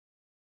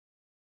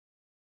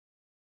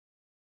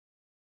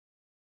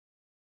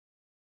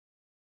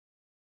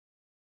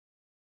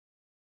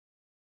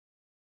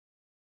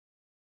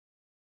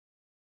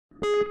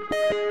Hello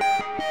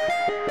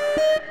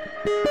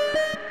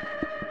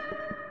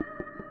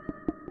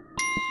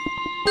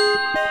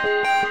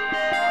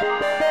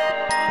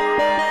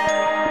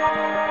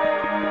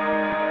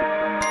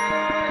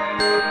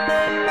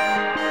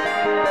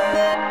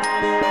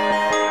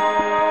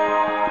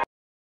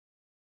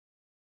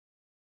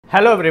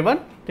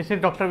everyone, this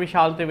is Dr.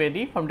 Vishal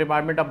Trivedi from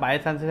Department of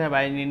Biosciences and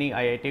Bioengineering,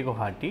 IIT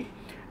Guwahati.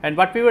 And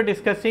what we were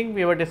discussing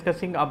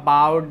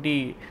about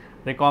the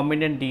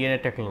recombinant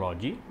DNA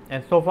technology.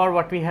 And so far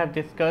what we have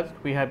discussed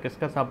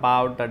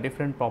about the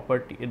different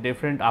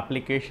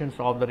applications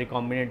of the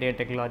recombinant DNA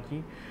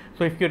technology.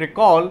 So if you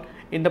recall,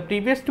 in the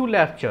previous two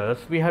lectures,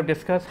 we have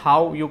discussed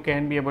how you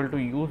can be able to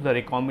use the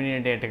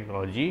recombinant DNA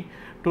technology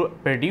to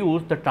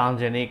produce the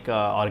transgenic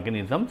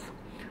organisms.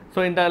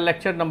 So in the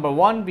lecture number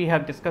 1, we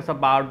have discussed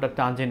about the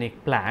transgenic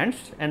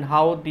plants and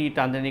how the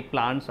transgenic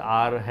plants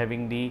are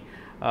having the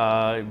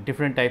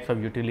different types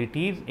of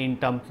utilities in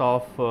terms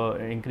of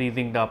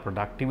increasing the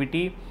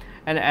productivity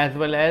and as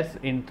well as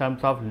in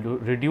terms of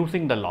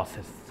reducing the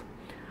losses.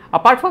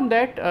 Apart from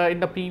that,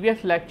 in the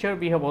previous lecture,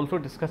 we have also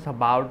discussed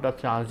about the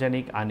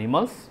transgenic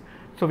animals.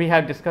 So we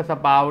have discussed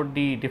about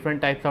the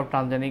different types of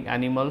transgenic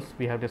animals.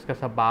 We have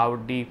discussed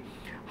about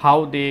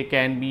how they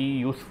can be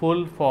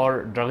useful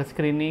for drug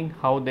screening,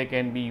 how they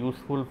can be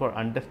useful for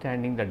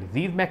understanding the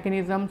disease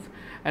mechanisms,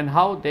 and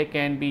how they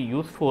can be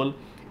useful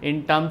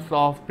in terms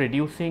of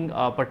producing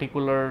a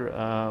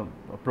particular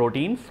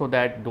proteins, so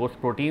that those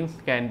proteins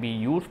can be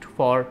used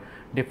for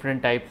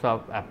different types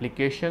of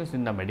applications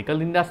in the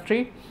medical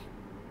industry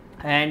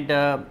and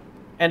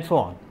so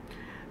on.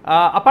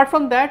 Apart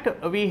from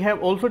that, we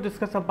have also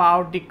discussed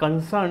about the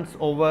concerns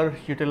over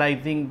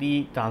utilizing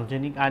the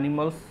transgenic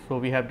animals. So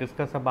we have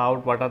discussed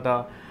about what are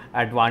the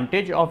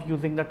advantage of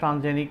using the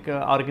transgenic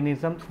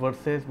organisms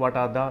versus what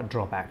are the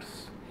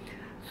drawbacks.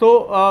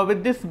 So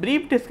with this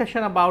brief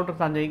discussion about the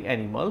transgenic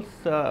animals,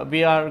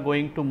 we are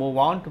going to move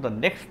on to the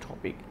next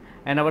topic,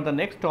 and the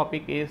next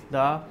topic is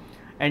the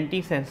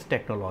antisense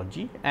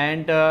technology.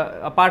 And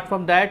apart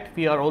from that,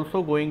 we are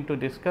also going to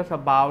discuss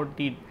about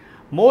the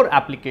more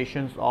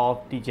applications of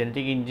the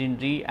genetic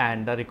engineering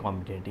and the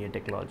recombinant DNA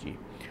technology.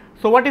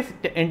 So what is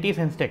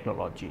antisense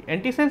technology?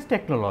 Antisense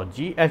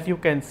technology, as you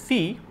can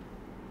see,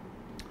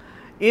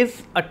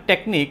 is a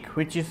technique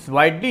which is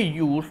widely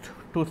used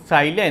to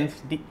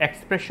silence the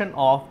expression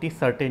of the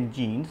certain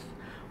genes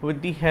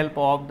with the help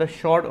of the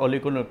short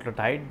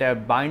oligonucleotide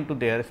that bind to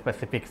their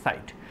specific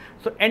site.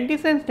 So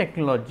antisense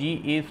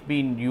technology is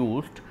being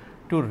used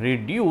to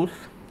reduce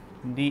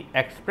the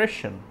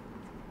expression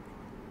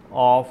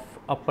of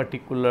a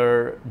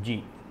particular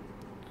gene.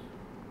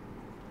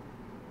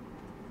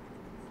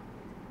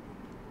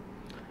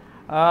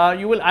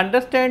 You will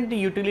understand the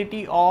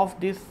utility of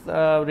this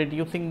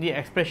reducing the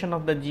expression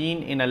of the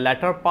gene in a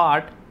later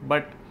part,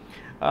 but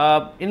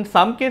in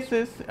some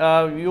cases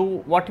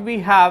what we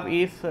have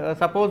is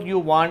suppose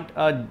you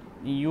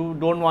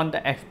don't want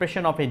the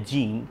expression of a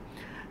gene,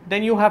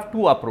 then you have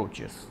two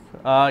approaches.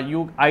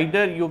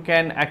 Either you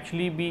can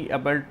actually be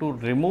able to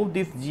remove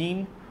this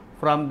gene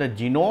from the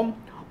genome,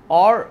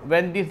 or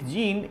when this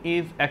gene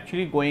is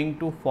actually going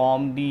to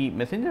form the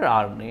messenger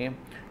RNA,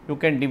 you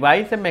can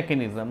devise a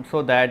mechanism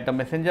so that the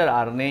messenger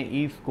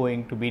RNA is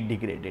going to be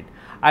degraded.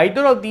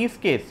 Either of these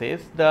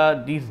cases,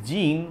 this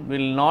gene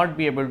will not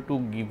be able to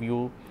give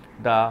you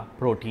the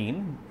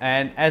protein,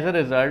 and as a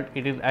result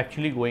it is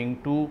actually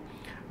going to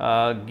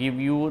give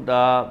you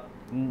the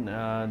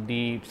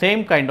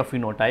same kind of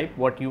phenotype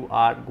what you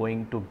are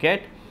going to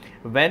get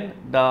when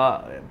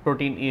the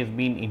protein is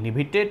being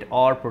inhibited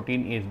or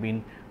protein is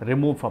being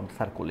removed from the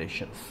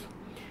circulations.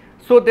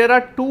 So there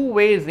are two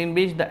ways in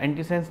which the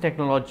antisense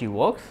technology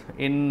works.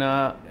 In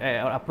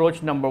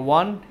approach number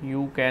 1,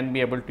 you can be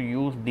able to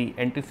use the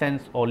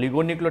antisense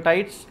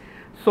oligonucleotides.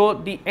 So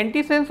the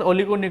antisense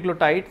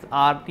oligonucleotides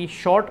are the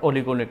short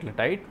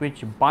oligonucleotide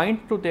which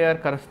bind to their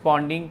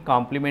corresponding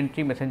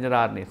complementary messenger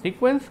RNA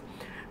sequence.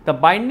 The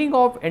binding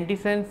of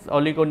antisense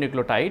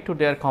oligonucleotide to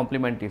their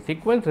complementary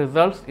sequence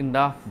results in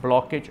the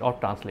blockage of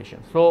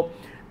translation. So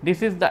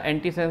this is the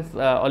antisense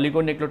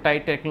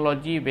oligonucleotide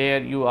technology, where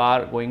you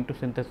are going to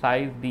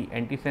synthesize the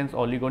antisense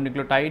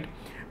oligonucleotide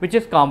which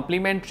is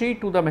complementary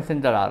to the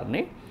messenger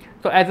RNA.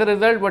 So as a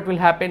result, what will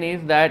happen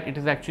is that it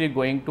is actually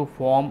going to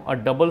form a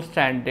double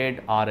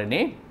stranded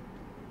RNA.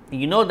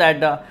 You know that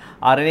the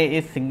RNA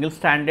is single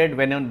stranded,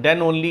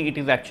 then only it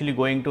is actually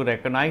going to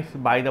recognize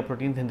by the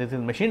protein synthesis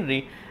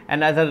machinery,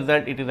 and as a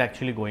result it is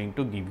actually going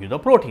to give you the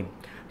protein.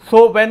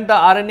 So when the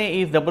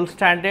RNA is double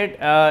stranded,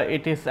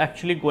 it is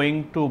actually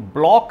going to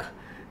block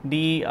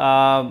the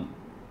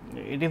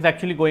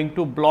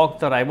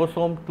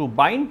ribosome to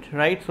bind,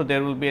 right. So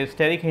there will be a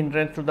steric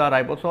hindrance to the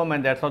ribosome,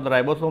 and that's how the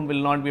ribosome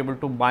will not be able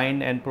to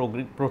bind and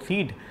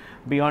proceed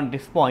beyond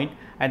this point,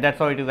 and that's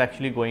how it is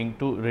actually going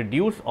to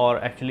reduce or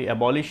actually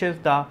abolishes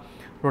the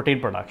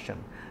protein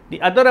production.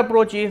 The other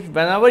approach is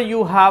whenever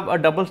you have a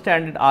double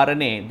stranded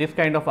RNA, this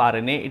kind of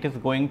RNA, it is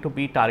going to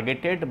be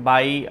targeted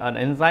by an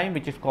enzyme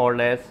which is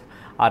called as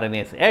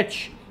RNase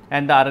H,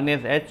 and the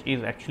RNase H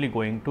is actually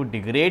going to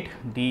degrade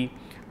the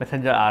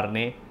messenger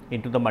RNA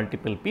into the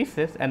multiple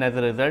pieces, and as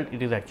a result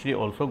it is actually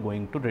also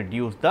going to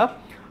reduce the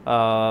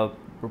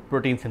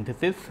protein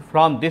synthesis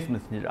from this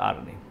messenger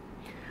RNA.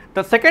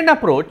 The second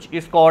approach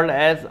is called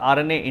as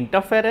RNA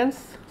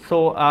interference. So,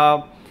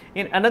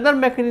 in another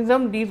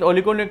mechanism, these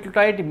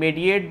oligonucleotides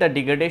mediate the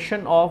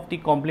degradation of the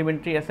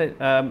complementary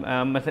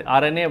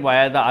RNA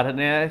via the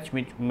RNAs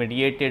which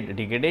mediated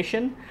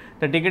degradation.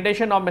 The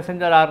degradation of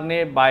messenger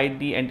RNA by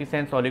the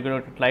antisense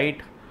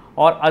oligonucleotide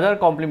or other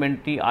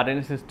complementary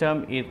RNA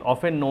system is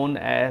often known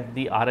as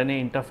the RNA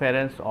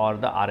interference or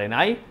the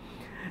RNI.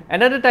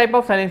 Another type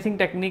of silencing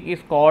technique is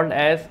called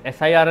as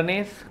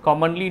siRNAs,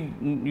 commonly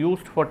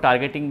used for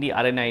targeting the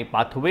RNAi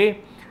pathway.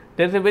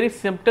 There is a very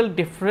simple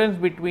difference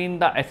between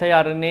the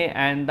siRNA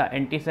and the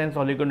antisense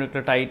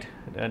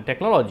oligonucleotide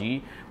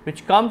technology,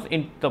 which comes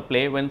into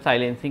play when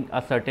silencing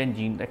a certain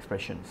gene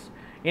expressions.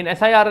 In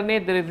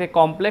siRNA, there is a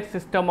complex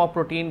system of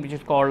protein which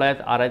is called as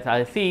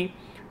RSIC,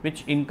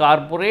 which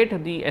incorporate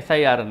the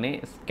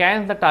siRNA,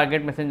 scans the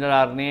target messenger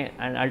RNA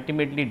and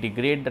ultimately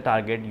degrade the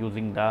target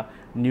using the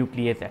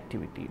nuclease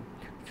activity.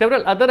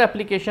 Several other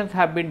applications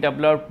have been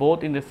developed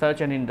both in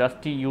research and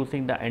industry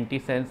using the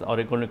antisense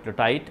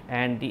oligonucleotide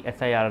and the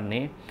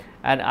siRNA,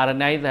 and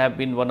RNAs have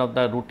been one of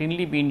the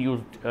routinely being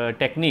used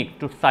technique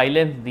to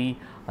silence the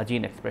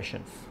gene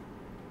expressions.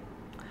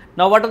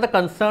 Now, what are the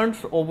concerns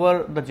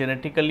over the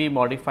genetically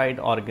modified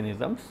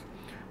organisms?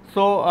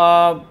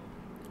 So,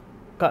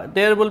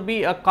 there will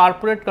be a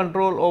corporate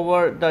control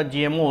over the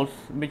GMOs,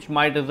 which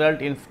might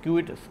result in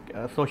skewed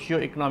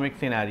socio-economic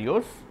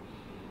scenarios.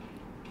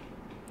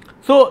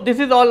 So, this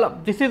is all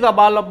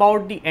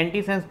about the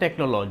antisense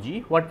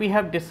technology. What we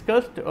have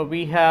discussed,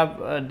 we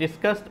have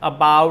discussed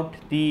about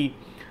the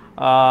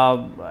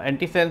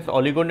antisense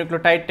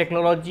oligonucleotide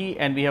technology,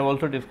 and we have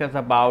also discussed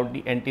about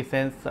the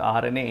antisense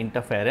RNA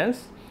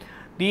interference.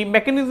 The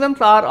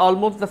mechanisms are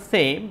almost the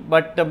same,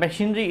 but the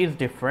machinery is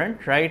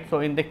different, right.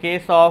 So, in the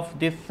case of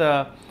this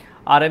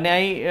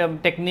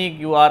RNAi technique,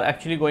 you are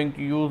actually going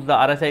to use the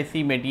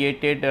RSIC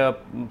mediated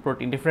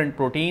different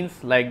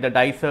proteins like the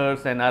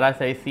dicers and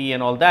RSIC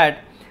and all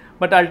that,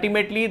 but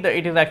ultimately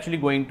it is actually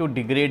going to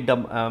degrade the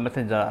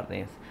messenger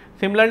RNAs.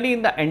 Similarly,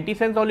 in the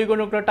antisense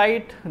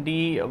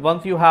oligonucleotide,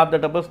 once you have the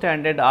double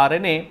stranded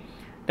RNA,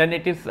 then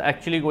it is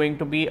actually going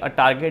to be a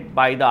target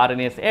by the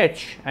RNase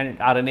H, and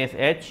RNase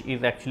H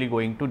is actually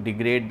going to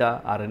degrade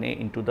the RNA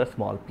into the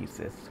small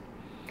pieces.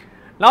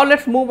 Now, let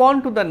us move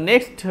on to the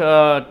next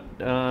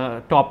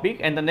topic,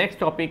 and the next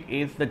topic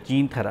is the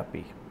gene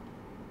therapy.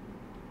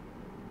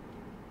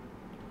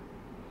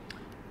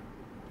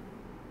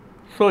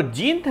 So,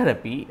 gene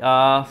therapy,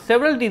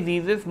 several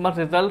diseases must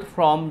result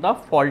from the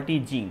faulty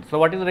gene. So,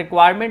 what is the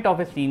requirement of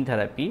a gene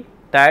therapy?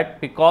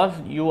 That because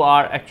you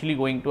are actually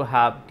going to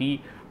have the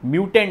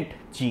mutant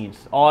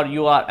genes, or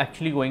you are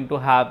actually going to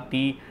have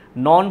the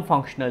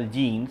non-functional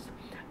genes,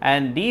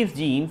 and these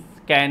genes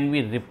can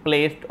be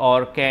replaced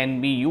or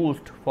can be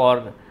used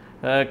for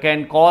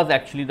can cause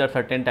actually the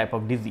certain type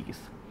of disease.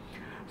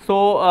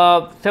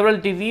 So, several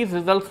disease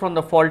results from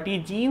the faulty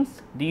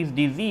genes. These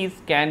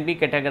disease can be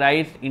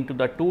categorized into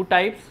the two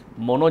types,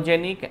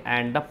 monogenic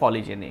and the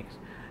polygenic.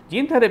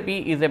 Gene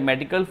therapy is a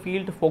medical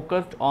field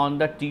focused on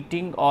the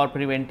treating or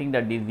preventing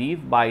the disease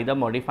by the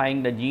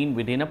modifying the gene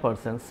within a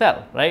person's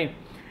cell, right.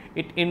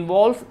 It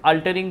involves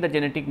altering the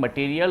genetic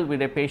material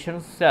with a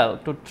patient's cell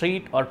to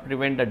treat or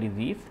prevent the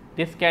disease.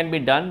 This can be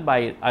done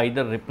by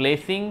either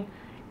replacing,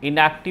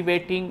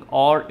 inactivating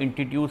or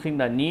introducing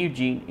the new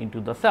gene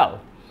into the cell.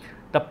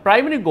 The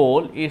primary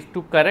goal is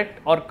to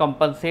correct or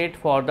compensate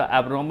for the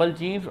abnormal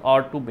genes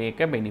or to make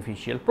a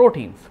beneficial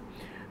proteins.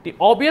 The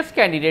obvious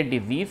candidate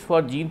disease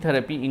for gene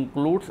therapy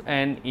includes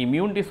an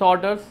immune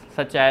disorders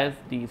such as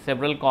the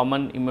several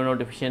common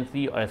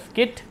immunodeficiency or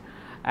SCID,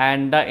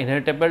 and the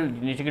inheritable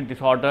genetic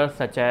disorders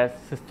such as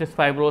cystic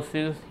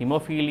fibrosis,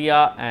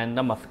 hemophilia and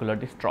the muscular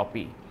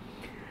dystrophy.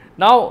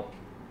 Now,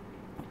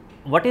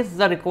 what is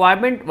the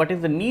requirement, what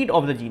is the need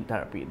of the gene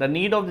therapy? The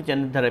need of the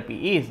gene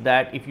therapy is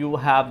that if you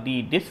have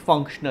the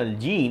dysfunctional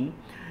gene,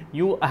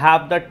 you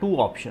have the two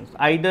options.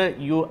 Either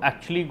you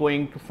actually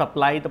going to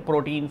supply the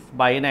proteins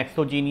by an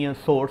exogenous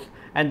source,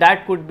 and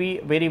that could be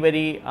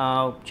very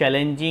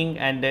challenging,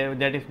 and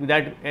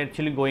that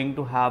actually going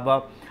to have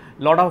a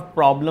lot of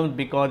problems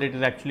because it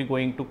is actually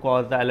going to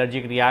cause the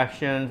allergic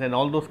reactions and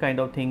all those kind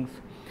of things.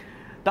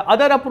 The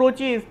other approach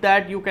is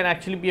that you can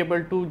actually be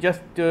able to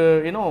just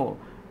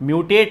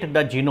mutate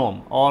the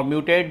genome or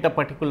mutate the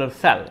particular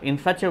cell in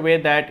such a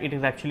way that it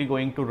is actually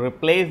going to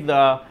replace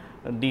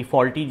the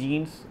faulty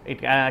genes. It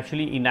can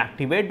actually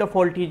inactivate the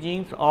faulty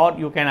genes, or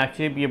you can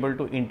actually be able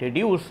to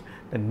introduce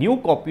the new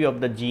copy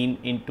of the gene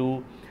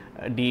into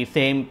the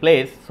same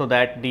place, so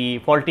that the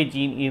faulty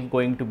gene is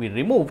going to be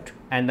removed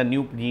and the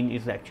new gene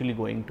is actually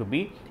going to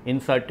be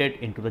inserted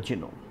into the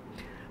genome.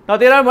 Now,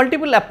 there are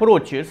multiple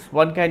approaches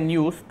one can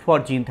use for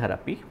gene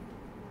therapy.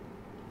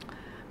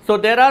 So,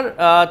 there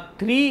are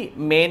three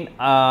main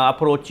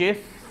approaches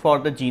for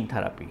the gene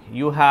therapy.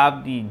 You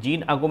have the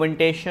gene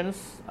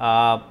augmentations,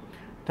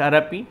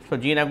 therapy. So,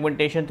 gene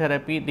augmentation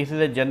therapy, this is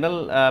a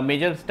general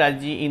major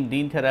strategy in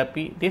gene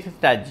therapy. These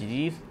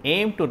strategies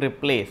aim to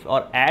replace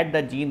or add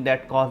the gene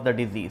that cause the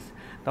disease.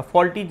 The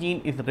faulty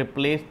gene is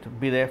replaced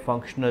with a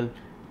functional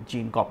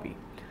gene copy.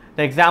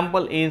 The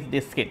example is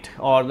the SCID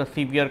or the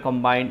severe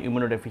combined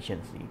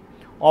immunodeficiency,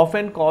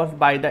 often caused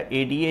by the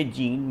ADA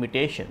gene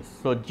mutations.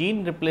 So,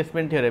 gene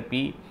replacement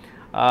therapy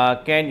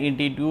can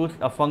introduce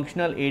a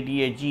functional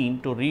ADA gene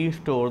to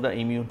restore the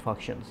immune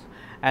functions.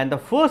 And the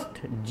first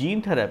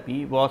gene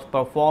therapy was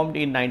performed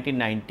in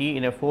 1990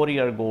 in a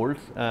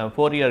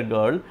 4-year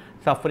girl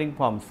suffering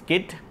from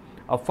SCID.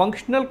 A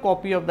functional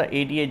copy of the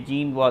ADA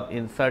gene was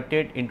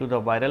inserted into the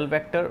viral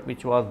vector,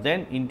 which was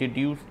then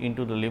introduced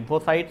into the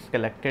lymphocytes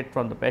collected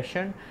from the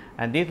patient,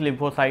 and these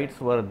lymphocytes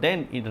were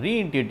then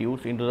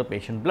reintroduced into the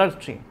patient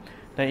bloodstream.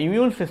 The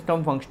immune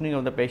system functioning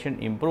of the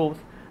patient improves,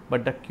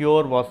 but the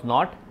cure was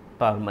not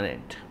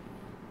permanent.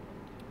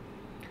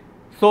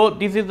 So,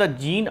 this is the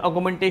gene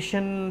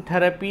augmentation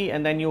therapy,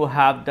 and then you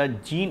have the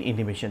gene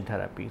inhibition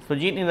therapy. So,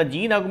 in the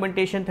gene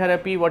augmentation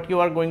therapy, what you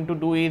are going to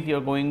do is you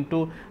are going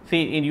to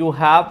see you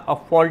have a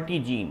faulty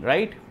gene,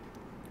 right.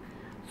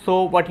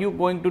 So, what you are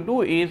going to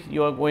do is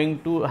you are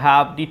going to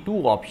have the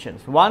two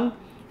options. One,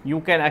 you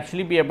can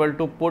actually be able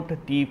to put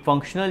the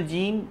functional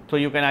gene. So,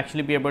 you can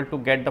actually be able to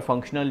get the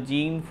functional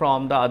gene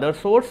from the other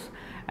source,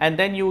 and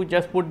then you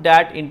just put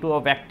that into a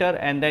vector,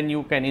 and then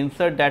you can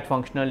insert that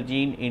functional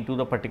gene into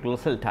the particular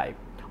cell type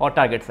or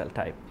target cell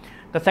type.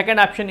 The second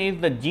option is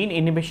the gene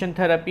inhibition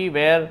therapy,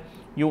 where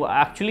you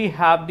actually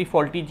have the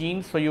faulty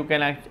genes. So, you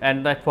can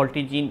and that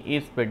faulty gene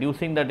is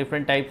producing the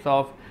different types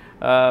of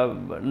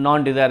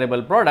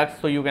non-desirable products.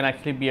 So, you can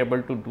actually be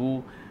able to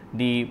do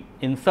the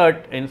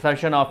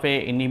insertion of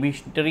a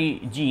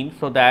inhibitory gene,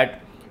 so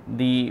that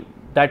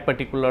that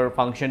particular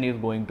function is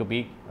going to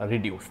be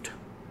reduced.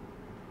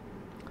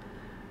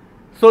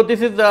 So,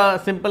 this is the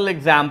simple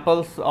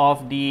examples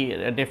of the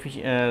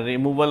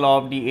removal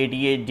of the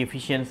ADA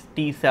deficient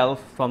T cells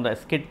from the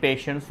SCID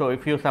patient. So,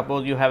 if you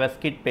suppose you have a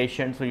SCID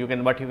patient, so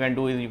what you can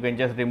do is you can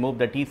just remove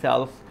the T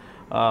cells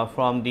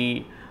from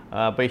the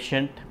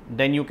patient,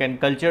 then you can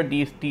culture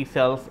these T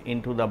cells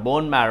into the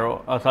bone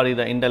marrow,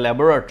 in the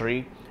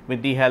laboratory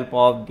with the help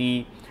of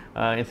the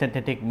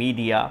synthetic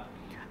media.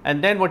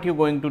 And then what you are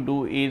going to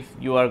do is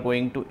you are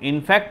going to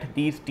infect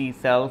these T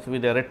cells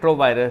with a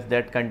retrovirus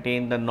that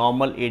contain the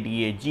normal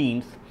ADA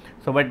genes.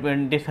 So, but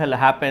when this will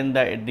happen,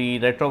 the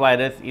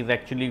retrovirus is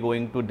actually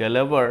going to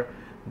deliver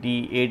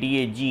the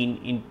ADA gene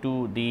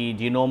into the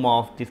genome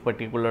of this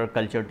particular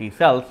culture T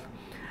cells,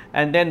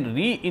 and then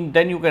you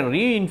can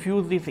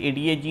reinfuse this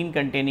ADA gene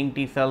containing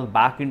T cells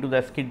back into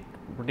the SCID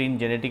protein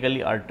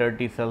genetically altered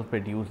T cells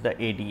produce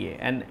the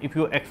ADA. And if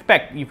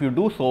you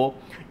do so,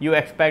 you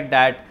expect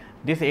that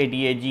this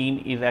ADA gene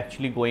is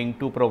actually going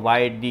to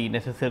provide the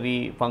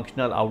necessary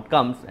functional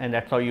outcomes, and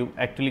that is how you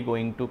actually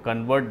going to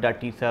convert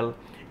that T cell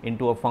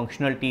into a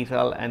functional T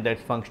cell, and that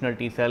functional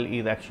T cell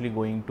is actually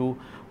going to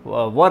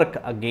work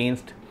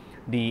against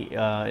the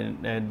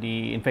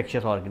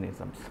infectious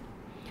organisms.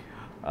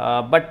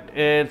 But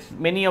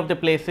many of the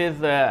places,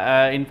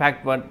 in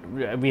fact, what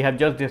we have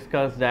just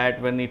discussed,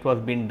 that when it was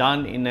being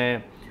done in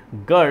a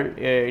girl,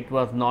 it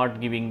was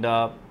not giving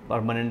the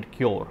permanent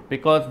cure,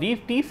 because these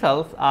T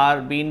cells are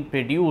being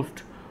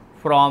produced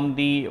from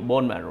the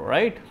bone marrow,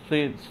 right.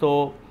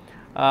 So,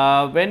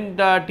 when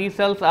the T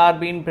cells are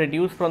being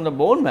produced from the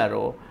bone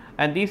marrow,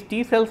 and these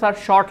T cells are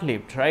short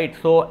lived, right.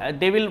 So,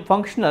 they will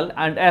functional,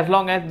 and as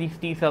long as these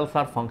T cells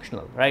are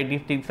functional, right,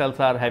 these T cells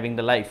are having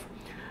the life.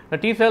 The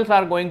T cells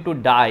are going to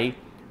die,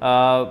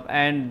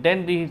 and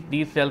then these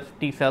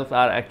T cells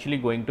are actually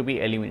going to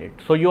be eliminated.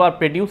 So, you are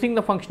producing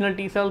the functional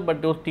T cells,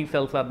 but those T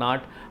cells are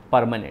not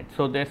permanent.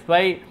 So, that is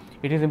why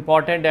it is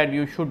important that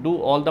you should do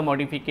all the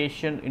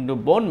modification into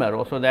bone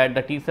marrow, so that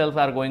the T cells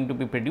are going to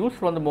be produced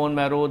from the bone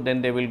marrow,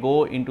 then they will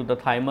go into the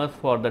thymus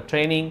for the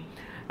training,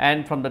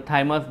 and from the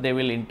thymus they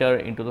will enter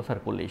into the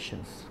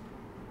circulations.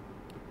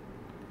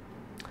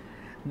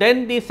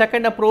 Then the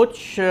second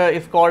approach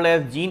is called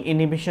as gene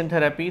inhibition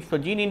therapy. So,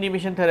 gene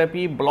inhibition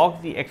therapy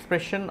blocks the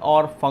expression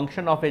or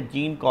function of a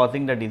gene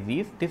causing the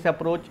disease. This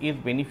approach is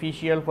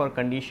beneficial for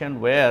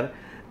condition where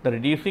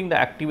reducing the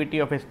activity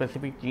of a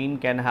specific gene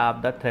can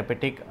have the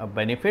therapeutic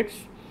benefits.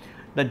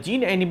 The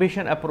gene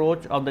inhibition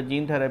approach of the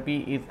gene therapy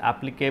is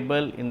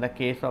applicable in the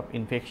case of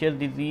infectious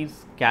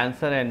disease,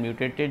 cancer and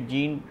mutated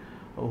gene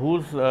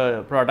whose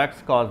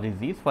products cause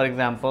disease. For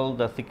example,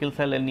 the sickle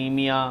cell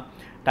anemia,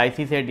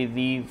 Tay-Sachs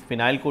disease,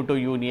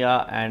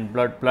 phenylketonuria and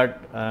blood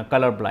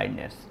color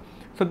blindness.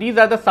 So, these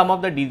are some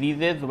of the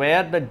diseases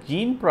where the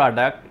gene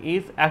product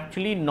is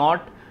actually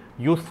not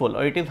useful,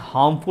 or it is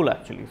harmful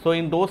actually. So,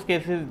 in those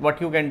cases what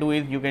you can do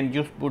is you can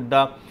just put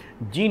the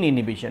gene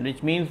inhibition,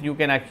 which means you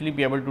can actually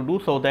be able to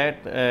do so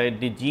that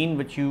the gene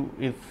which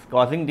is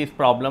causing this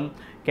problem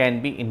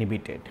can be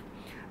inhibited.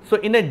 So,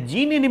 in a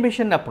gene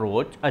inhibition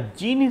approach, a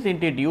gene is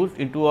introduced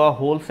into a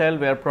whole cell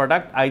where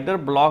product either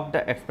block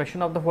the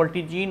expression of the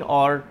faulty gene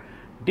or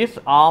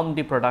disarm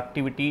the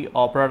productivity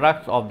or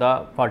products of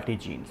the faulty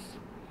genes.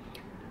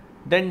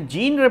 Then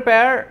gene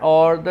repair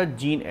or the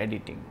gene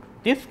editing.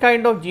 This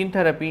kind of gene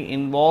therapy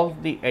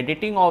involves the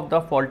editing of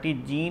the faulty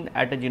gene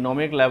at a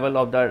genomic level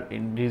of the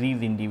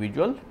diseased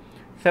individual.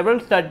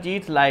 Several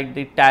strategies like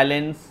the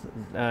TALENs,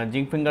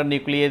 zinc finger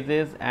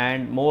nucleases,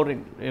 and more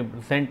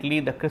recently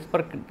the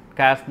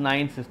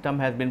CRISPR-Cas9 system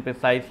has been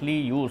precisely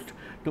used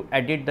to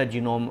edit the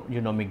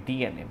genomic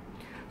DNA.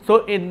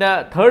 So, in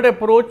the third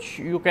approach,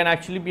 you can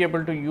actually be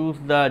able to use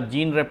the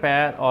gene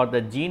repair or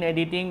the gene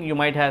editing. You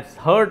might have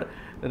heard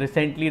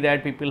recently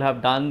that people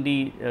have done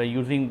the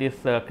using this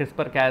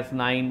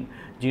CRISPR-Cas9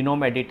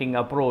 genome editing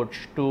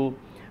approach to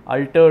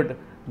altered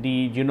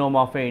the genome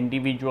of an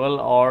individual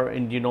or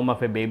in genome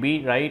of a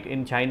baby, right,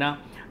 in China,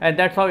 and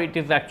that is how it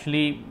is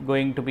actually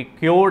going to be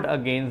cured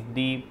against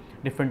the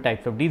different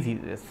types of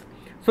diseases.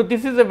 So,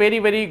 this is a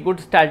very good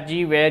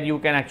strategy where you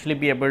can actually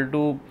be able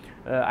to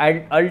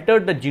alter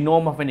the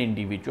genome of an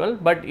individual,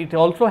 but it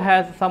also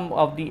has some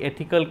of the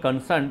ethical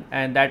concern,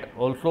 and that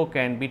also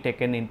can be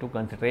taken into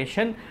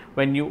consideration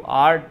when you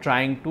are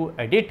trying to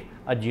edit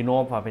a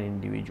genome of an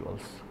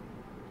individuals.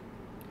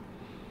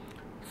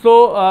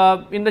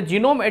 So, in the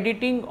genome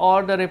editing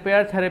or the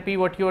repair therapy,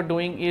 what you are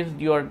doing is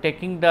you are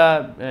taking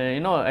the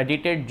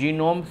edited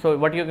genome. So,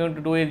 what you are going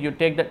to do is you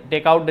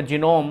take out the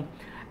genome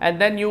and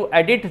then you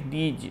edit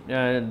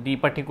the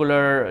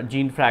particular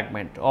gene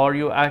fragment, or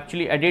you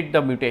actually edit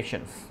the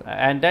mutations,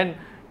 and then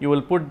you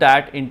will put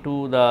that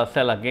into the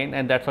cell again,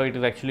 and that is how it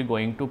is actually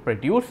going to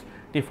produce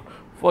the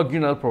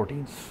functional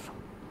proteins.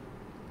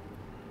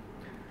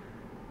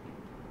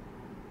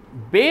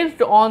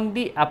 Based on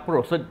the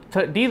approach, so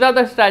these are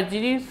the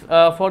strategies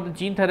for the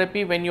gene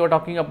therapy when you are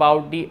talking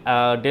about the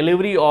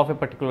delivery of a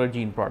particular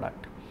gene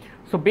product.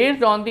 So,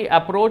 based on the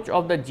approach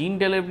of the gene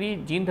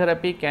delivery, gene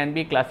therapy can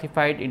be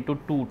classified into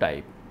two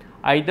types.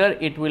 Either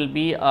it will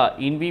be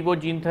in vivo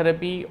gene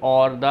therapy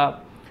or the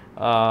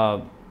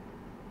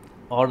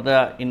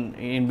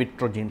in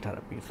vitro gene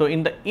therapy. So,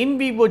 in the in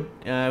vivo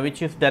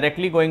which is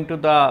directly going to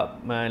the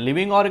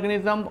living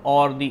organism,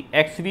 or the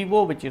ex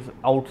vivo which is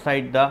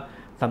outside the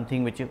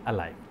something which is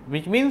alive,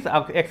 which means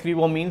ex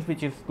vivo means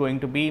which is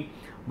going to be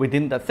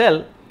within the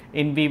cell,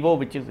 in vivo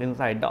which is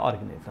inside the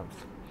organisms.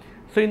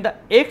 So, in the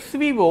ex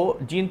vivo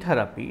gene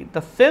therapy,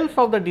 the cells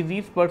of the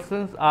diseased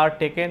persons are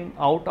taken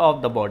out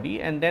of the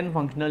body and then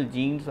functional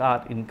genes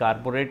are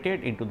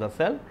incorporated into the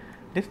cell.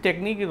 This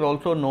technique is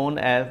also known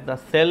as the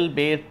cell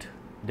based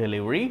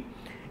delivery.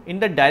 In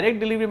the direct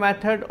delivery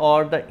method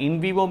or the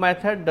in vivo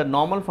method, the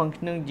normal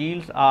functioning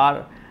genes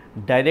are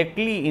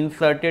directly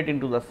inserted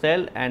into the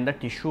cell and the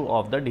tissue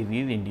of the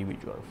diseased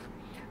individuals.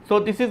 So,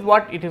 this is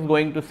what it is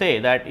going to say,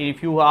 that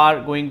if you are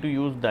going to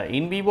use the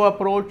in vivo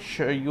approach,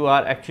 you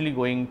are actually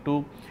going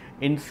to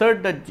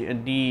insert the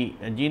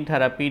gene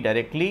therapy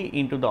directly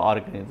into the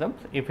organisms.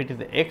 If it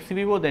is ex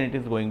vivo, then it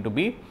is going to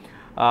be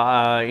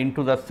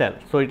into the cell.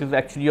 So, it is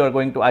actually you are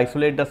going to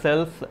isolate the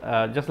cells,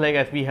 just like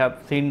as we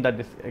have seen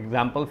this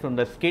example from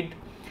the skid.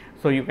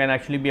 So, you can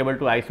actually be able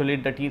to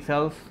isolate the T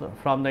cells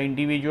from the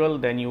individual,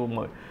 then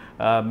you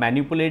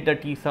manipulate the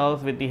T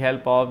cells with the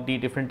help of the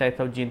different types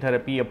of gene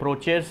therapy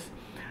approaches,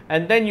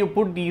 and then you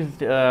put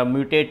these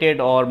mutated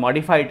or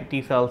modified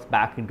T cells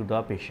back into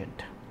the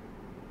patient.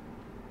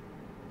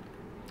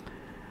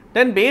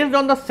 Then based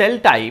on the cell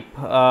type,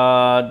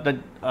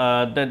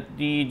 the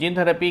gene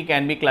therapy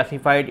can be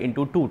classified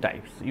into two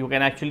types. You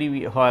can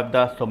actually have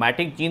the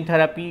somatic gene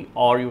therapy,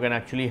 or you can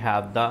actually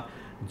have the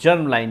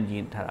germline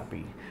gene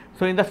therapy.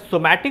 So, in the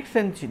somatic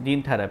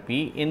gene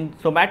therapy,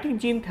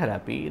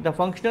 the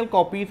functional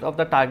copies of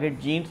the target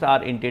genes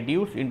are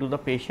introduced into the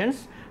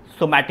patient's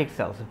somatic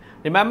cells.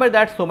 Remember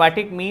that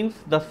somatic means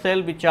the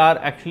cell which are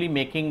actually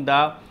making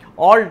the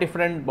all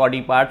different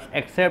body parts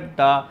except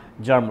the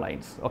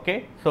germlines.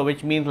 Okay. So,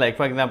 which means like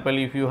for example,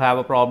 if you have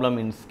a problem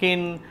in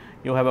skin,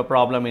 you have a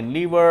problem in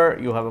liver,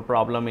 you have a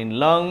problem in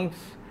lungs,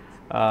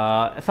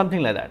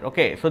 something like that.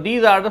 Okay. So,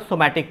 these are the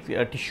somatic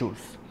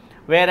tissues,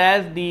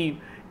 whereas the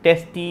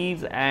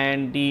testes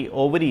and the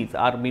ovaries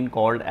are being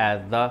called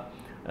as the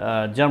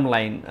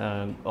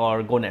germline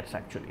or gonads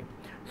actually.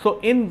 So,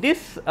 in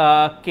this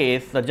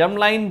case, the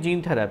germline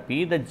gene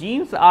therapy, the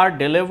genes are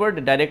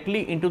delivered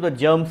directly into the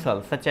germ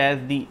cells such as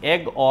the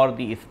egg or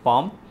the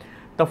sperm.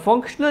 The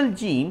functional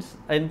genes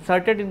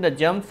inserted in the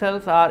germ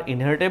cells are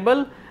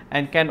inheritable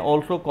and can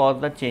also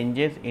cause the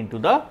changes into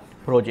the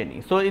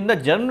progeny. So, in the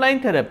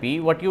germline therapy,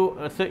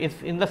 so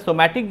is in the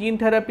somatic gene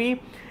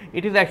therapy,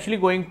 it is actually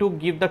going to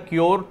give the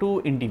cure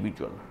to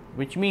individual,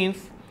 which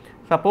means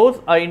suppose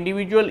a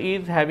individual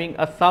is having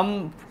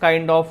some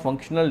kind of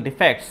functional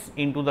defects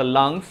into the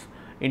lungs,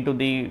 into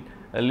the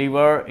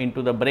liver,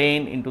 into the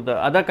brain, into the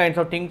other kinds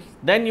of things,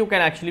 then you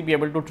can actually be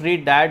able to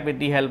treat that with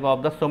the help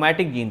of the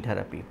somatic gene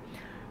therapy.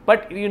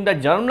 But in the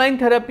germline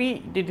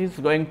therapy, it is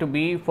going to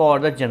be for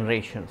the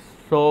generations.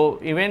 So,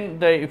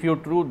 even if you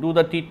do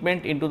the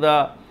treatment into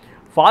the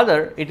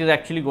father, it is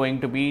actually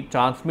going to be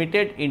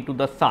transmitted into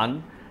the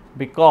son,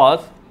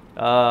 because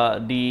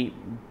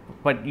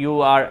but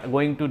you are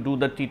going to do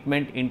the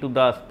treatment into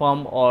the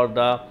sperm or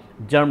the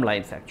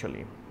germlines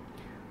actually.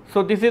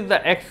 So, this is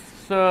the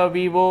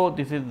vivo,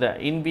 this is the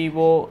in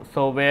vivo.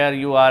 So, where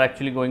you are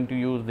actually going to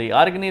use the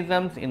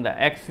organisms. In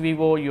the ex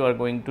vivo, you are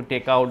going to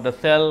take out the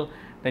cell,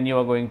 then you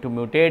are going to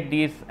mutate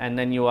these, and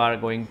then you are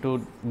going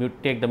to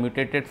take the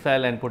mutated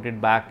cell and put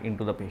it back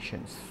into the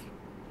patients.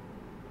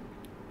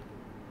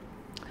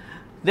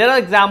 There are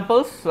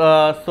examples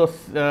of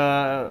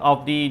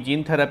the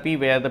gene therapy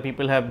where the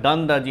people have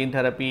done the gene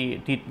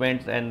therapy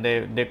treatments and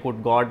they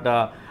could got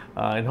the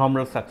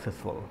phenomenal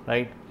successful,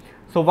 right.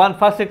 So,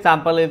 first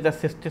example is the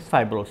cystic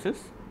fibrosis.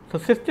 So,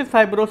 cystic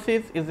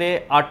fibrosis is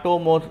a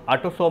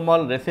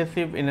autosomal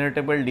recessive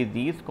inheritable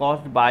disease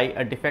caused by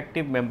a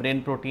defective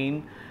membrane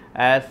protein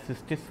as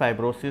cystic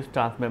fibrosis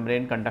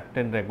transmembrane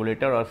conductance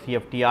regulator or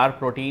CFTR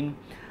protein.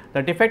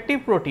 The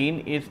defective protein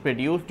is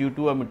produced due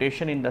to a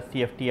mutation in the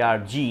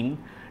CFTR gene.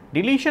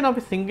 Deletion of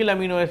a single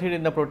amino acid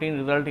in the protein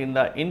result in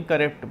the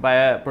incorrect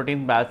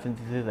protein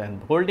biosynthesis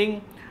and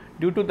folding.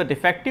 Due to the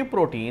defective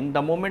protein,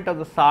 the movement of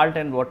the salt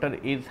and water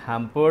is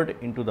hampered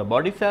into the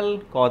body cell,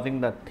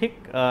 causing the thick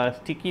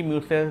sticky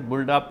mucus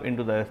build up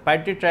into the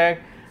respiratory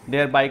tract,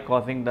 thereby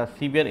causing the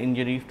severe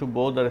injuries to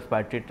both the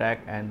respiratory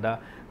tract and the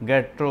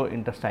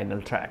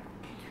gastrointestinal tract.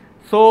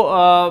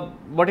 So,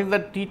 what is the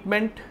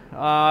treatment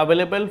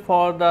available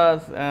for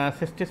the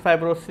cystic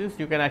fibrosis?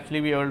 You can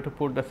actually be able to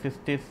put the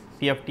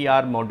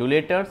CFTR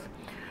modulators.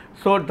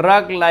 So,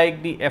 drug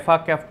like the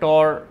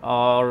efacaftor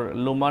or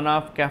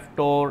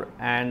lumanafcaftor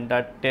and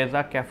the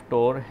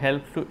tezacaftor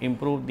helps to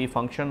improve the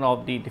function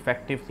of the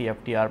defective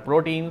CFTR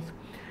proteins.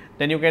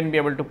 Then you can be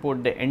able to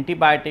put the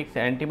antibiotics.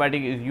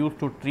 Antibiotic is used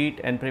to treat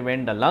and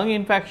prevent the lung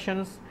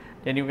infections.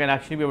 Then you can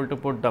actually be able to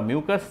put the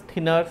mucus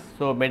thinners.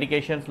 So,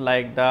 medications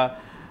like the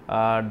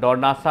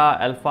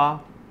Dornasa alpha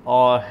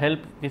or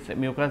help this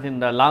mucus in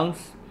the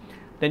lungs.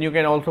 Then you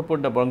can also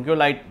put the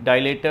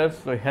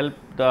bronchodilators to help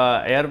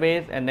the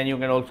airways, and then you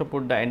can also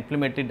put the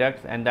inflammatory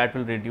ducts, and that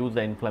will reduce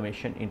the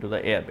inflammation into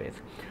the airways.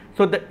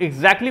 So,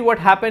 exactly what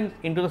happens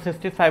into the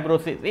cystic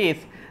fibrosis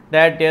is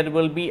that there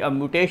will be a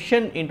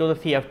mutation into the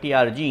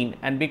CFTR gene,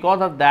 and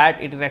because of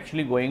that it is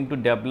actually going to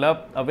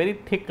develop a very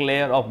thick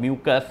layer of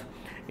mucus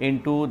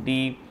into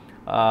the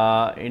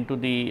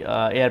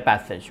air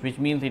passage, which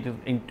means it is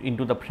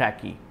into the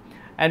trachea.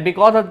 And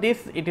because of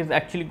this, it is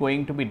actually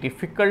going to be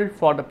difficult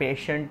for the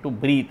patient to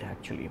breathe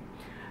actually,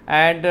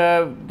 and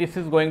this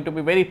is going to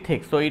be very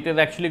thick. So, it is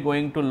actually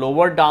going to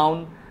lower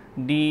down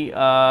the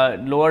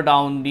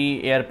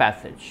air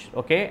passage,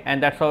 okay,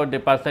 and that is how the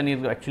person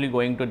is actually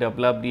going to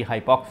develop the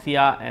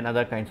hypoxia and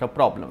other kinds of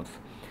problems.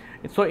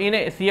 So, in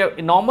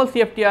a normal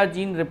CFTR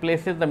gene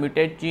replaces the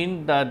mutated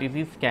gene, the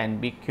disease can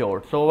be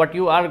cured. So, what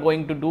you are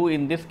going to do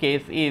in this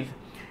case is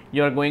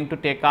you are going to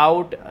take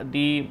out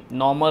the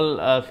normal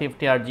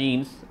CFTR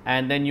genes,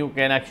 and then you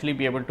can actually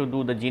be able to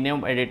do the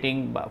genome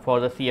editing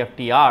for the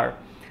CFTR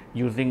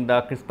using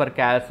the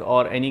CRISPR-Cas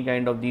or any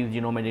kind of these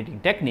genome editing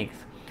techniques,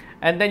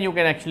 and then you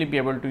can actually be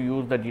able to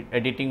use the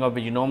editing of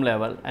the genome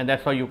level, and that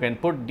is how you can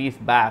put these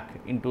back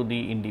into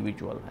the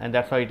individual, and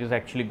that is how it is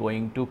actually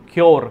going to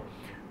cure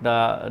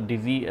the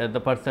disease, the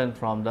person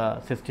from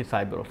the cystic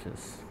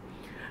fibrosis.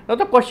 Now,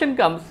 the question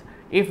comes,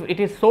 if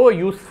it is so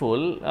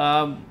useful,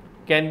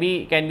 can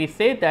we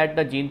say that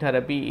the gene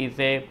therapy is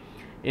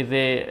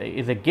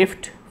a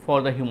gift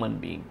for the human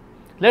being?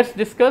 Let us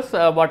discuss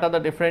what are the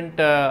different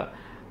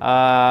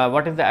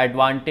what is the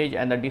advantage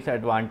and the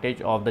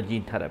disadvantage of the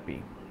gene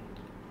therapy.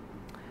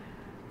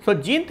 So,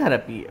 gene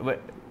therapy,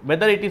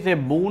 whether it is a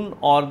boon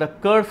or the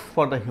curse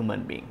for the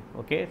human being.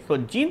 Okay. So,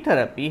 gene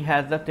therapy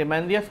has the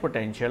tremendous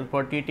potential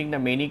for treating the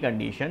many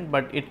conditions,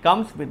 but it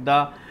comes with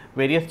the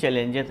various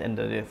challenges and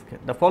the risk.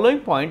 The following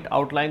point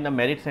outline the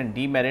merits and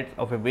demerits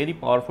of a very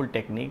powerful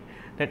technique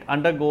that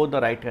undergo the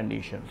right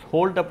conditions,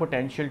 hold the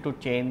potential to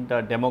change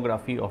the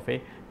demography of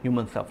a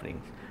human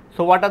sufferings.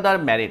 So, what are the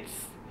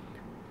merits?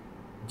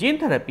 Gene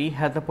therapy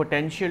has the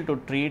potential to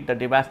treat the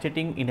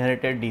devastating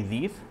inherited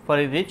disease for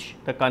which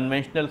the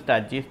conventional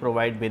strategies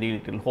provide very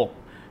little hope.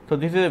 So,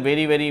 this is a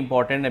very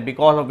important, and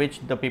because of which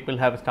the people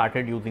have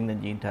started using the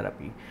gene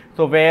therapy.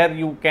 So, where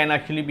you can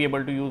actually be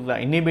able to use the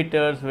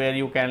inhibitors, where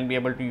you can be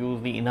able to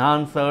use the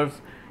enhancers,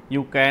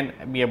 you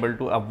can be able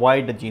to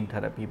avoid the gene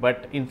therapy,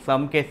 but in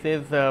some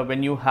cases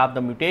when you have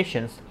the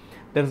mutations,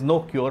 there is no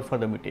cure for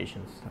the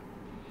mutations.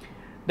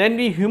 Then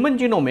the human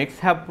genomics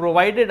have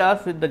provided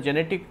us with the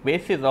genetic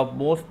basis of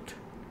most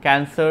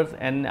cancers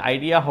and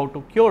idea how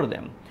to cure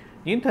them.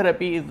 Gene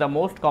therapy is the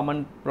most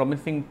common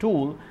promising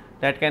tool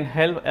that can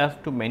help us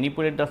to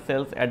manipulate the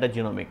cells at the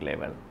genomic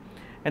level.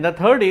 And the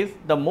third is,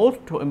 the most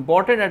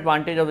important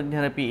advantage of the gene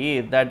therapy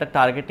is that the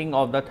targeting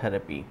of the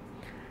therapy.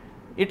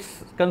 It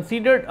is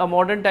considered a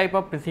modern type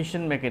of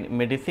precision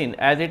medicine,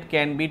 as it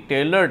can be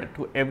tailored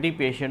to every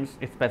patient's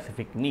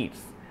specific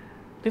needs.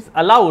 This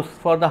allows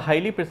for the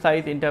highly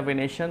precise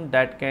intervention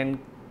that can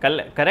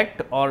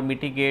correct or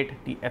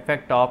mitigate the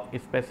effect of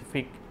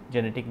specific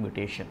genetic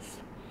mutations.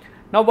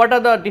 Now, what are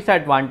the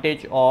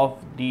disadvantages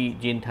of the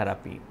gene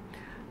therapy?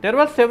 There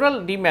were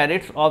several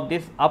demerits of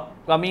this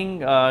upcoming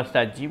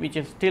strategy, which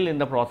is still in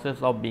the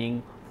process of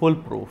being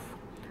foolproof.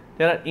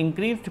 there are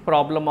increased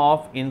problem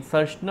of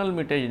insertional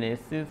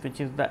mutagenesis,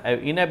 which is the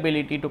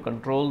inability to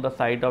control the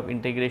site of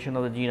integration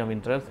of the gene of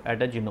interest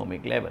at a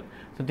genomic level.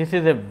 So, this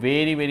is a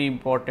very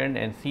important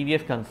and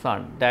serious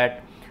concern,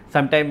 that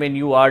sometime when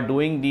you are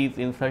doing these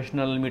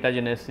insertional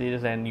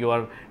mutagenesis and you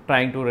are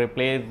trying to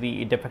replace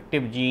the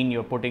defective gene, you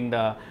are putting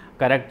the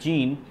correct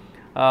gene,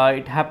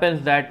 it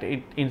happens that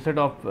it, instead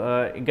of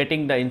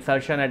getting the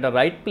insertion at the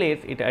right place,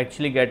 it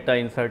actually get the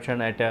insertion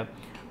at a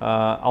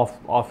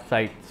off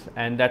sites,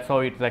 and that is how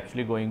it is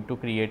actually going to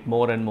create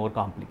more and more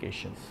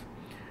complications.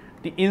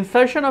 The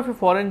insertion of a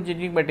foreign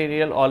genetic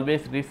material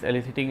always risks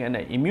eliciting an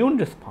immune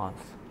response.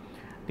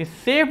 The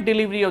safe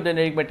delivery of the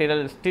genetic material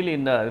is still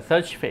in the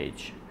research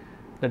phase.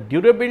 The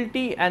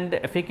durability and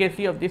the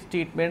efficacy of these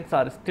treatments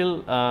are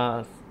still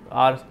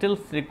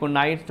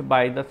recognized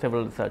by the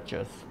several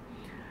researchers.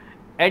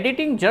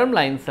 Editing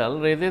germline cell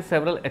raises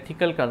several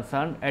ethical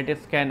concerns, and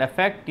it can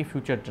affect the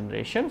future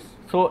generations.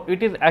 So,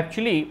 it is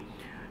actually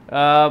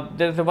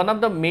there is one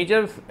of the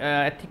major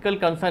ethical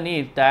concern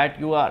is that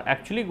you are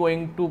actually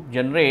going to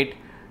generate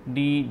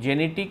the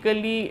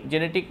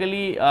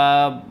genetically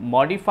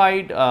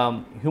modified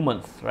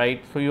humans,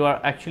 right. So, you are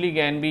actually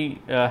can be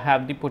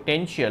have the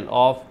potential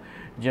of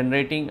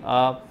generating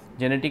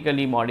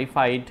genetically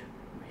modified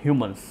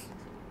humans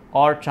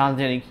or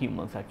transgenic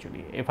humans,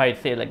 actually, if I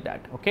say like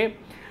that. Okay.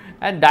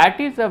 And that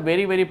is a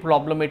very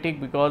problematic,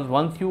 because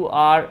once you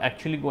are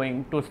actually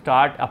going to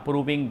start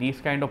approving these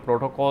kind of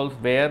protocols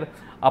where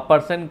a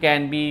person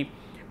can be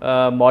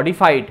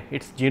modified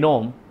its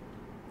genome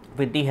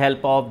with the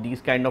help of these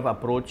kind of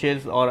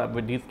approaches or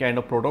with these kind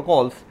of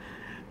protocols,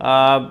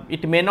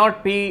 it may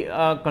not be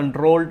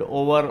controlled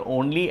over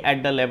only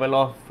at the level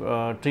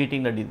of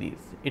treating the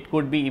disease. It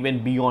could be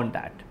even beyond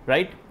that,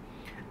 right.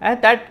 And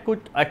that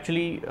could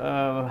actually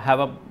have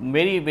a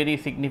very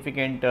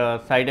significant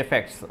side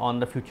effects on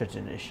the future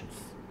generations.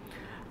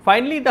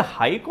 Finally, the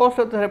high cost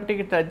of the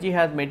therapeutic strategy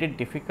has made it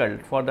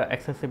difficult for the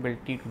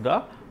accessibility to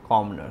the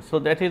commoners. So,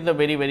 that is a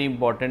very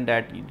important,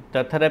 that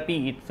the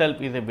therapy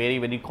itself is a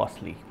very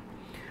costly.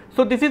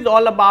 So, this is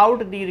all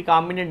about the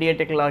recombinant DNA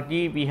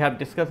technology. We have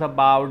discussed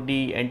about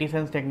the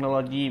antisense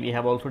technology, we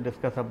have also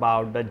discussed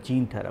about the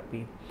gene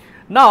therapy.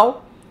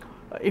 Now,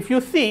 if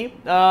you see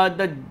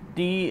the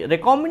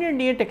recombinant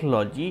DNA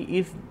technology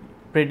is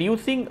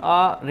producing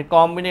a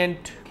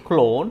recombinant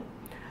clone,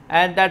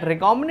 and that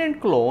recombinant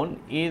clone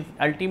is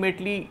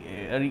ultimately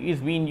is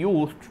being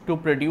used to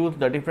produce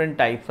the different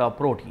types of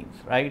proteins,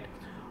 right,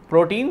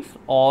 proteins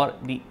or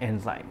the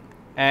enzyme.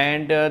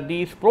 And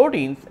these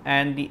proteins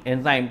and the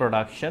enzyme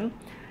production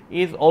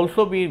is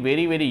also be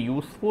very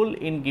useful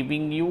in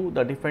giving you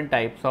the different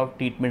types of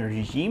treatment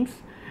regimes,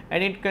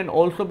 and it can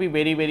also be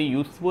very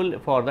useful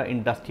for the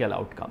industrial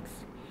outcomes.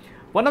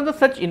 One of the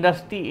such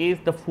industry is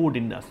the food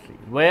industry,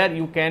 where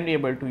you can be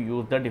able to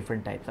use the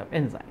different types of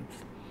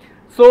enzymes.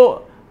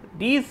 So,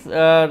 these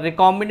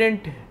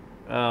recombinant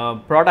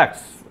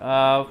products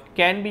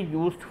can be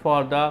used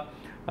for the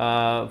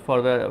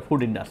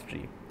food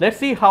industry. Let us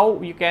see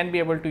how you can be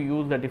able to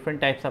use the different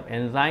types of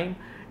enzyme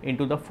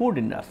into the food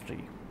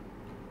industry.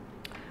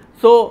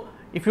 So,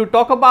 if you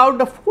talk about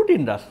the food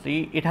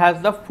industry, it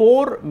has the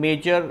four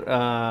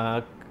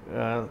major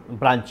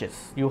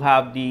branches. You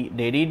have the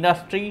dairy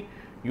industry,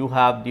 you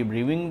have the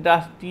brewing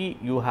industry,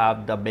 you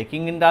have the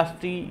baking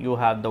industry, you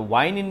have the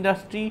wine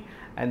industry,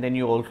 and then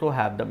you also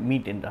have the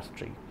meat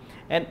industry.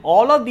 And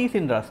all of these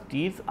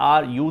industries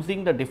are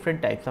using the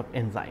different types of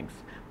enzymes.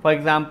 For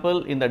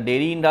example, in the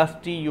dairy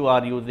industry, you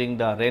are using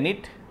the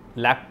rennet,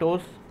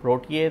 lactose,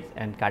 protease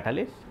and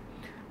catalase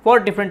for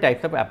different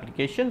types of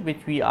applications,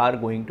 which we are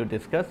going to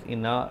discuss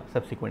in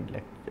subsequent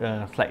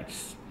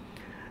slides.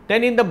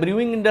 Then in the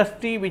brewing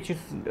industry, which is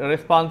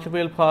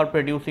responsible for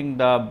producing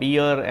the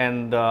beer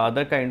and the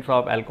other kinds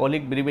of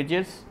alcoholic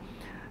beverages,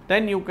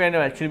 then you can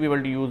actually be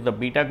able to use the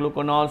beta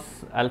glucanose,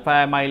 alpha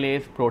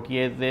amylase,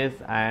 proteases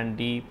and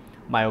the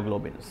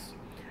myoglobins.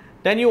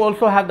 Then you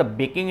also have the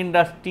baking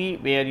industry,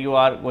 where you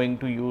are going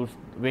to use,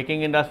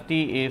 baking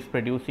industry is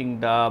producing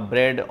the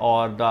bread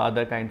or the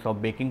other kinds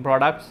of baking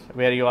products,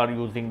 where you are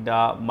using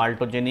the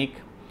maltogenic,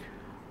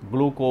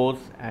 glucose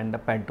and the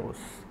pentose.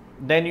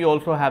 Then you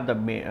also have the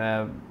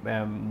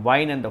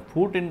wine and the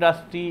food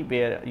industry,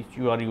 where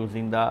you are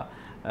using the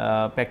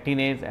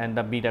pectinase and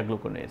the beta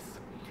glucanase.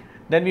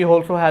 Then we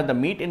also have the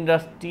meat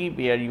industry,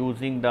 we are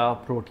using the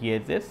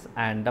proteases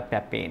and the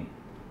papain.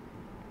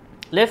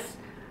 Let us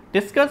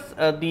discuss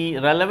the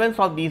relevance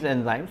of these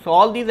enzymes. So,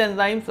 all these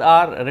enzymes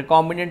are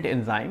recombinant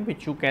enzyme,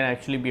 which you can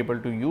actually be able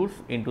to use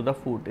into the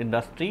food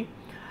industry.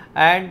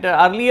 And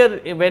earlier,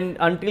 when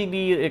until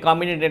the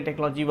recombinant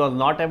technology was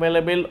not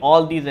available,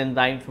 all these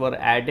enzymes were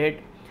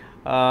added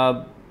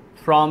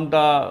from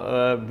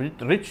the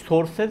rich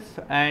sources,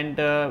 and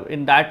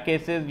in that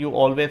cases you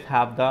always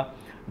have the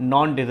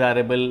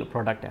non-desirable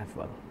product as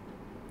well.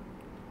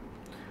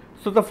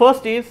 So, the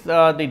first is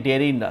the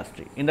dairy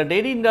industry. In the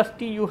dairy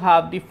industry, you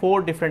have the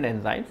four different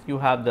enzymes. You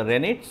have the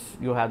rennets,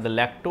 you have the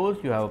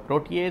lactose, you have a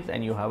protease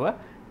and you have a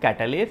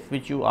catalase,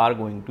 which you are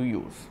going to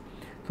use.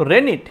 So,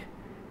 rennet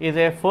is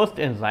a first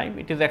enzyme.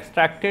 It is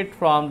extracted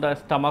from the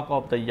stomach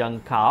of the young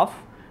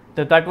calf.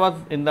 That was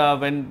in the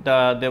when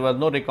there was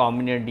no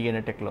recombinant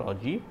DNA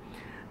technology.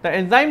 The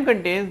enzyme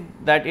contains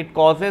that it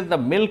causes the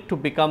milk to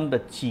become the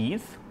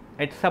cheese.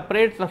 It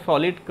separates the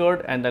solid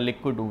curd and the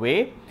liquid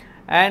whey,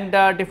 and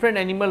different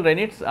animal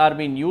rennets are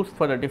being used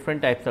for the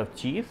different types of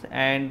cheese,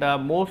 and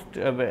most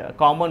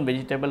common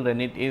vegetable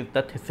rennet is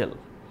the thistle.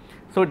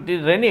 So, the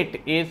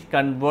rennet is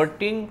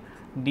converting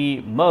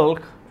the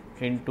milk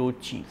into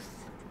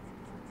cheese,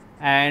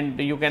 and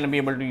you can be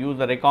able to use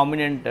the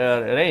recombinant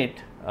rennet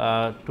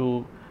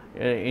to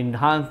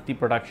enhance the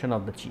production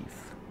of the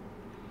cheese.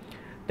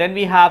 Then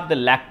we have the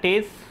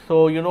lactase.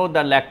 So, you know,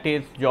 the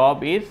lactase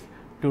job is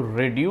to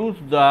reduce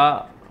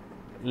the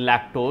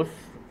lactose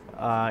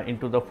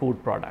into the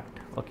food product.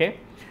 Okay.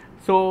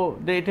 So,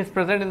 it is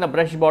present in the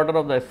brush border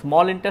of the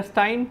small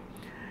intestine.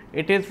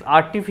 It is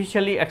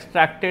artificially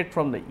extracted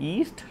from the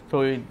yeast.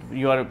 So,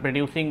 you are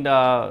producing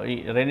the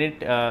rennet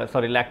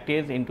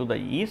lactase into the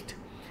yeast.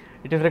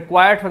 It is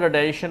required for the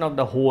digestion of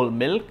the whole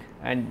milk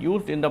and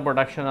used in the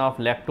production of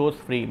lactose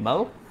free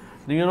milk.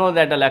 Do you know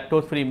that the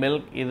lactose free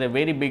milk is a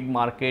very big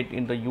market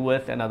in the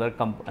US and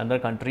other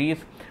countries,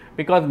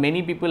 because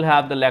many people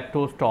have the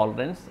lactose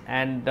tolerance,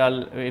 and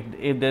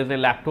if there is a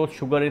lactose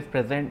sugar is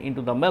present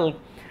into the milk,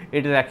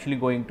 it is actually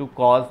going to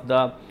cause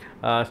the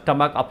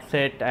stomach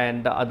upset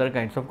and the other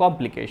kinds of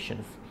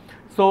complications.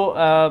 So,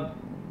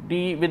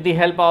 with the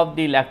help of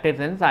the lactase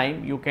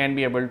enzyme, you can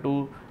be able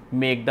to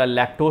make the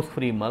lactose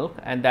free milk,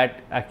 and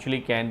that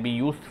actually can be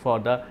used for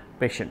the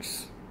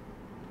patients.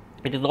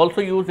 It is also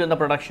used in the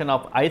production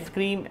of ice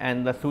cream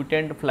and the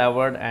sweetened,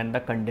 flavored and the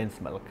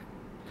condensed milk.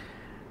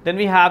 Then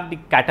we have the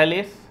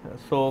catalase.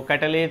 So,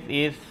 catalase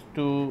is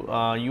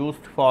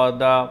used for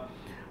the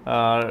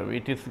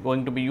it is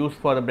going to be used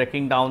for the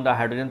breaking down the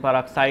hydrogen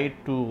peroxide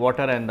to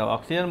water and the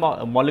oxygen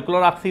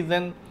molecular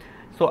oxygen.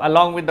 So,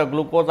 along with the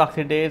glucose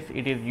oxidase,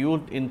 it is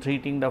used in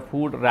treating the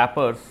food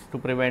wrappers to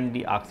prevent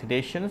the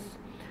oxidations.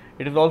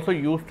 It is also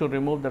used to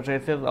remove the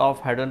traces of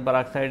hydrogen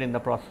peroxide in the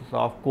process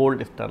of cold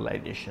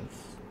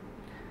sterilizations.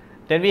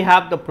 Then we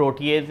have the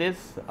proteases.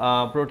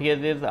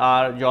 Proteases,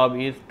 our job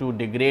is to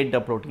degrade the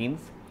proteins.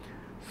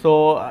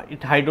 So, it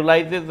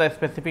hydrolyzes the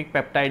specific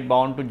peptide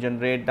bond to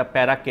generate the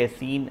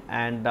para-casein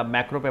and the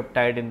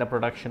macropeptide in the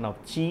production of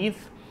cheese.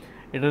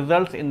 It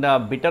results in the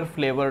bitter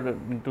flavor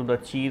into the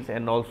cheese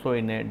and also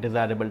in a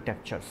desirable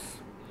textures.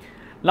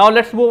 Now,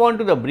 let us move on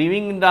to the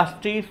brewing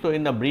industry. So,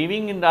 in the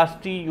brewing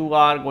industry, you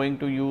are going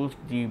to use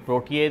the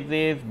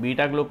proteases,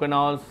 beta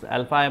glucanols,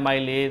 alpha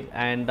amylase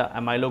and the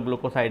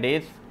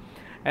amyloglucosidase,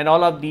 and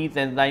all of these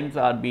enzymes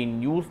are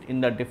being used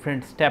in the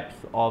different steps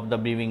of the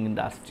brewing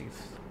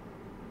industries.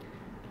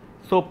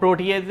 So,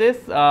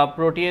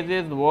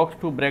 proteases works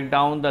to break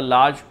down the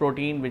large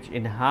protein which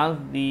enhance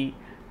the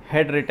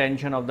head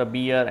retention of the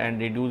beer and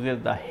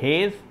reduces the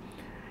haze.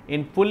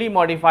 In fully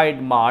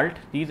modified malt,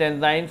 these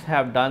enzymes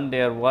have done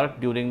their work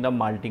during the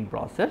malting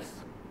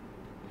process.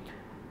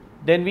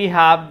 Then we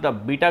have the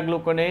beta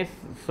glucanase.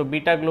 So,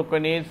 beta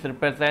glucanase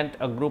represent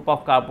a group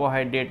of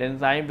carbohydrate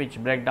enzyme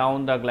which break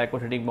down the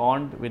glycosidic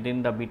bond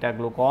within the beta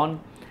glucan.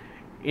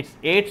 It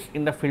aids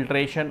in the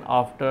filtration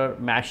after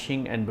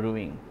mashing and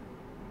brewing.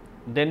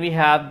 Then we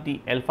have the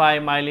alpha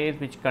amylase,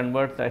 which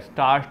converts the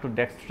starch to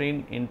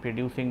dextrin in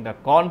producing the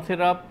corn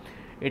syrup.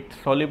 It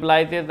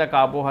solubilizes the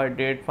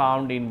carbohydrate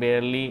found in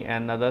barley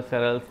and other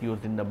cereals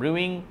used in the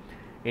brewing.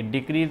 It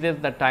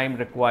decreases the time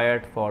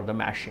required for the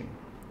mashing.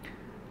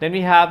 Then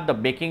we have the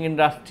baking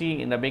industry.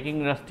 In the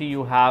baking industry,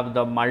 you have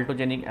the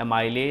maltogenic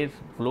amylase,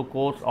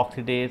 glucose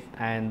oxidase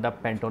and the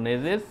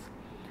pentonases.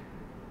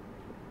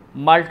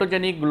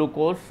 Maltogenic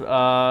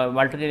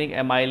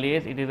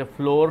amylase, it is a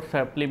flour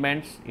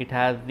supplements. It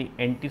has the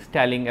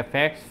anti-stalling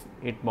effects.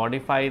 It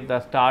modifies the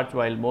starch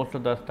while most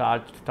of the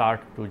starch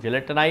starts to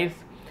gelatinize.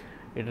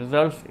 It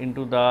results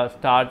into the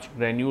starch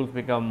granules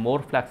become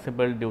more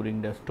flexible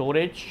during the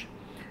storage.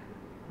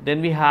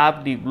 Then we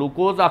have the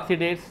glucose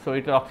oxidase. So,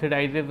 it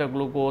oxidizes the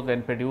glucose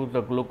and produces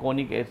the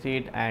gluconic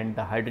acid and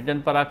the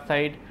hydrogen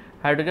peroxide.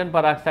 Hydrogen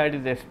peroxide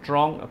is a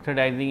strong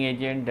oxidizing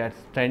agent that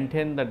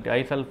strengthens the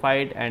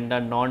disulfide and the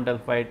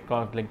non-disulfide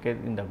cross linkage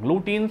in the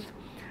gluteins.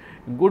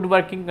 Good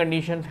working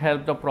conditions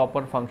help the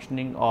proper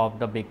functioning of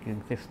the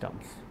baking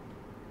systems.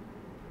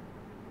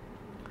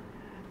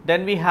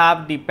 Then we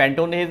have the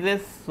pentonases.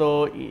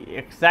 So,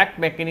 exact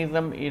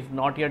mechanism is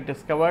not yet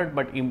discovered,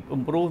 but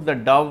improves the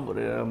dough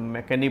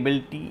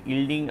mechanability,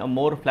 yielding a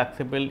more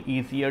flexible,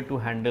 easier to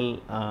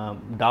handle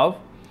dough.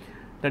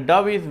 The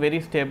dough is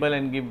very stable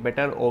and give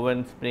better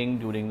oven spring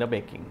during the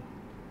baking.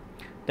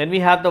 Then we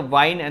have the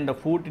wine and the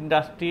food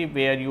industry,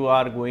 where you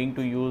are going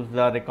to use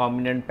the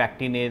recombinant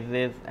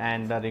pectinases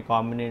and the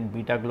recombinant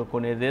beta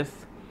glucanases.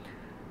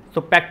 So,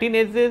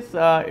 pectinases,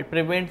 it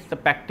prevents the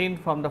pectin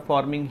from the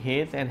forming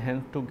haze and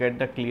hence to get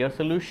the clear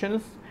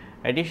solutions.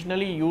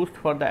 Additionally, used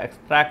for the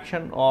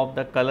extraction of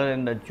the color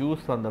and the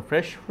juice from the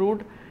fresh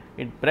fruit.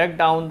 It breaks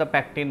down the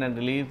pectin and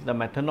release the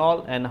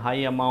methanol, and high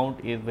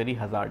amount is very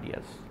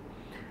hazardous.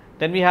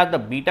 Then we have the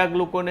beta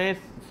gluconase,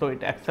 so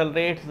it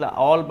accelerates the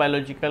all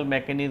biological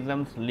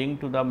mechanisms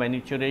linked to the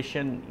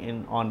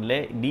maturation on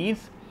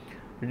leaves,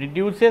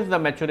 reduces the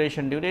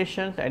maturation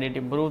durations, and it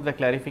improves the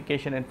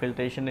clarification and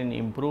filtration and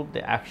improve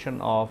the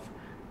action of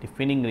the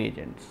finning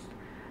reagents.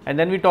 And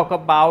then we talk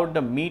about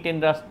the meat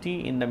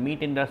industry. In the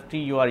meat industry,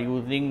 you are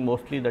using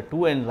mostly the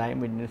two enzymes,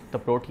 which is the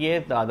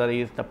protease, the other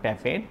is the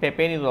papain.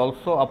 Papain is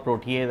also a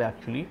protease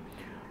actually,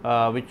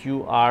 which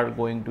you are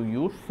going to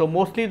use. So,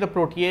 mostly the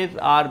protease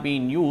are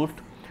being used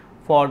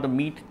for the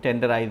meat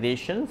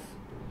tenderizations.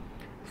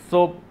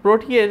 So,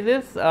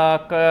 proteases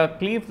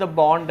cleave the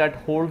bond that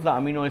holds the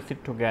amino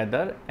acid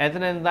together as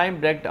an enzyme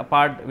breaks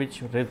apart,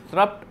 which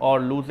disrupt or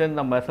loosen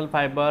the muscle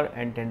fiber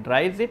and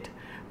tenderize it.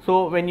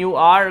 So, when you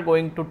are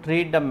going to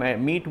treat the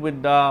meat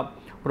with the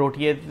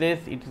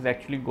proteases, it is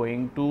actually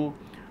going to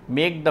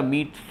make the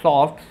meat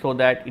soft, so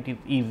that it is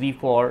easy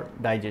for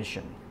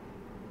digestion.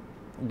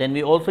 Then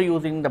we also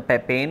using the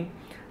papain.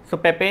 So,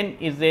 papain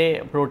is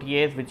a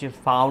protease which is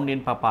found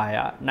in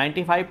papaya.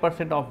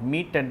 95% of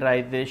meat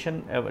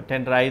tenderizers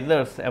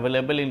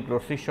available in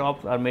grocery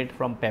shops are made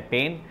from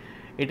papain.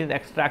 It is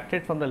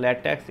extracted from the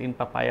latex in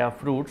papaya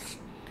fruits.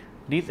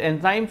 These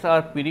enzymes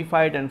are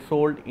purified and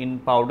sold in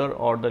powder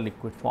or the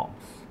liquid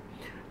forms.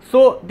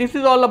 So, this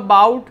is all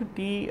about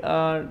the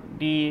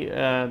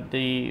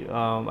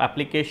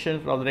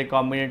applications of the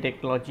recombinant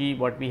technology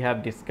what we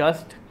have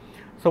discussed.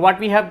 So, what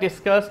we have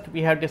discussed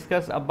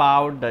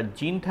about the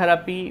gene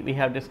therapy, we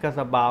have discussed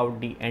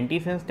about the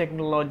antisense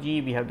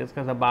technology, we have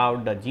discussed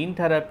about the gene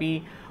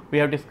therapy, we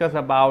have discussed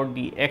about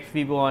the ex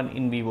vivo and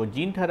in vivo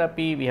gene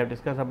therapy, we have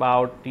discussed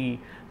about the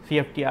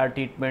CFTR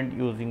treatment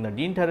using the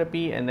gene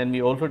therapy, and then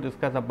we also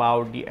discuss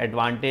about the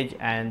advantage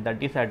and the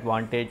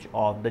disadvantage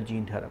of the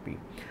gene therapy.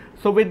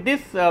 So, with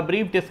this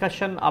brief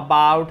discussion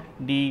about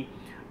the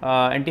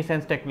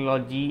antisense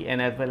technology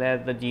and as well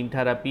as the gene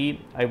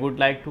therapy, I would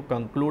like to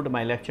conclude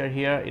my lecture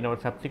here. In our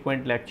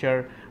subsequent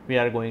lecture, we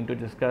are going to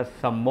discuss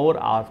some more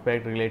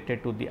aspects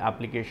related to the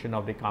application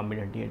of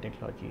recombinant DNA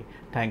technology.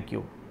 Thank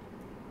you.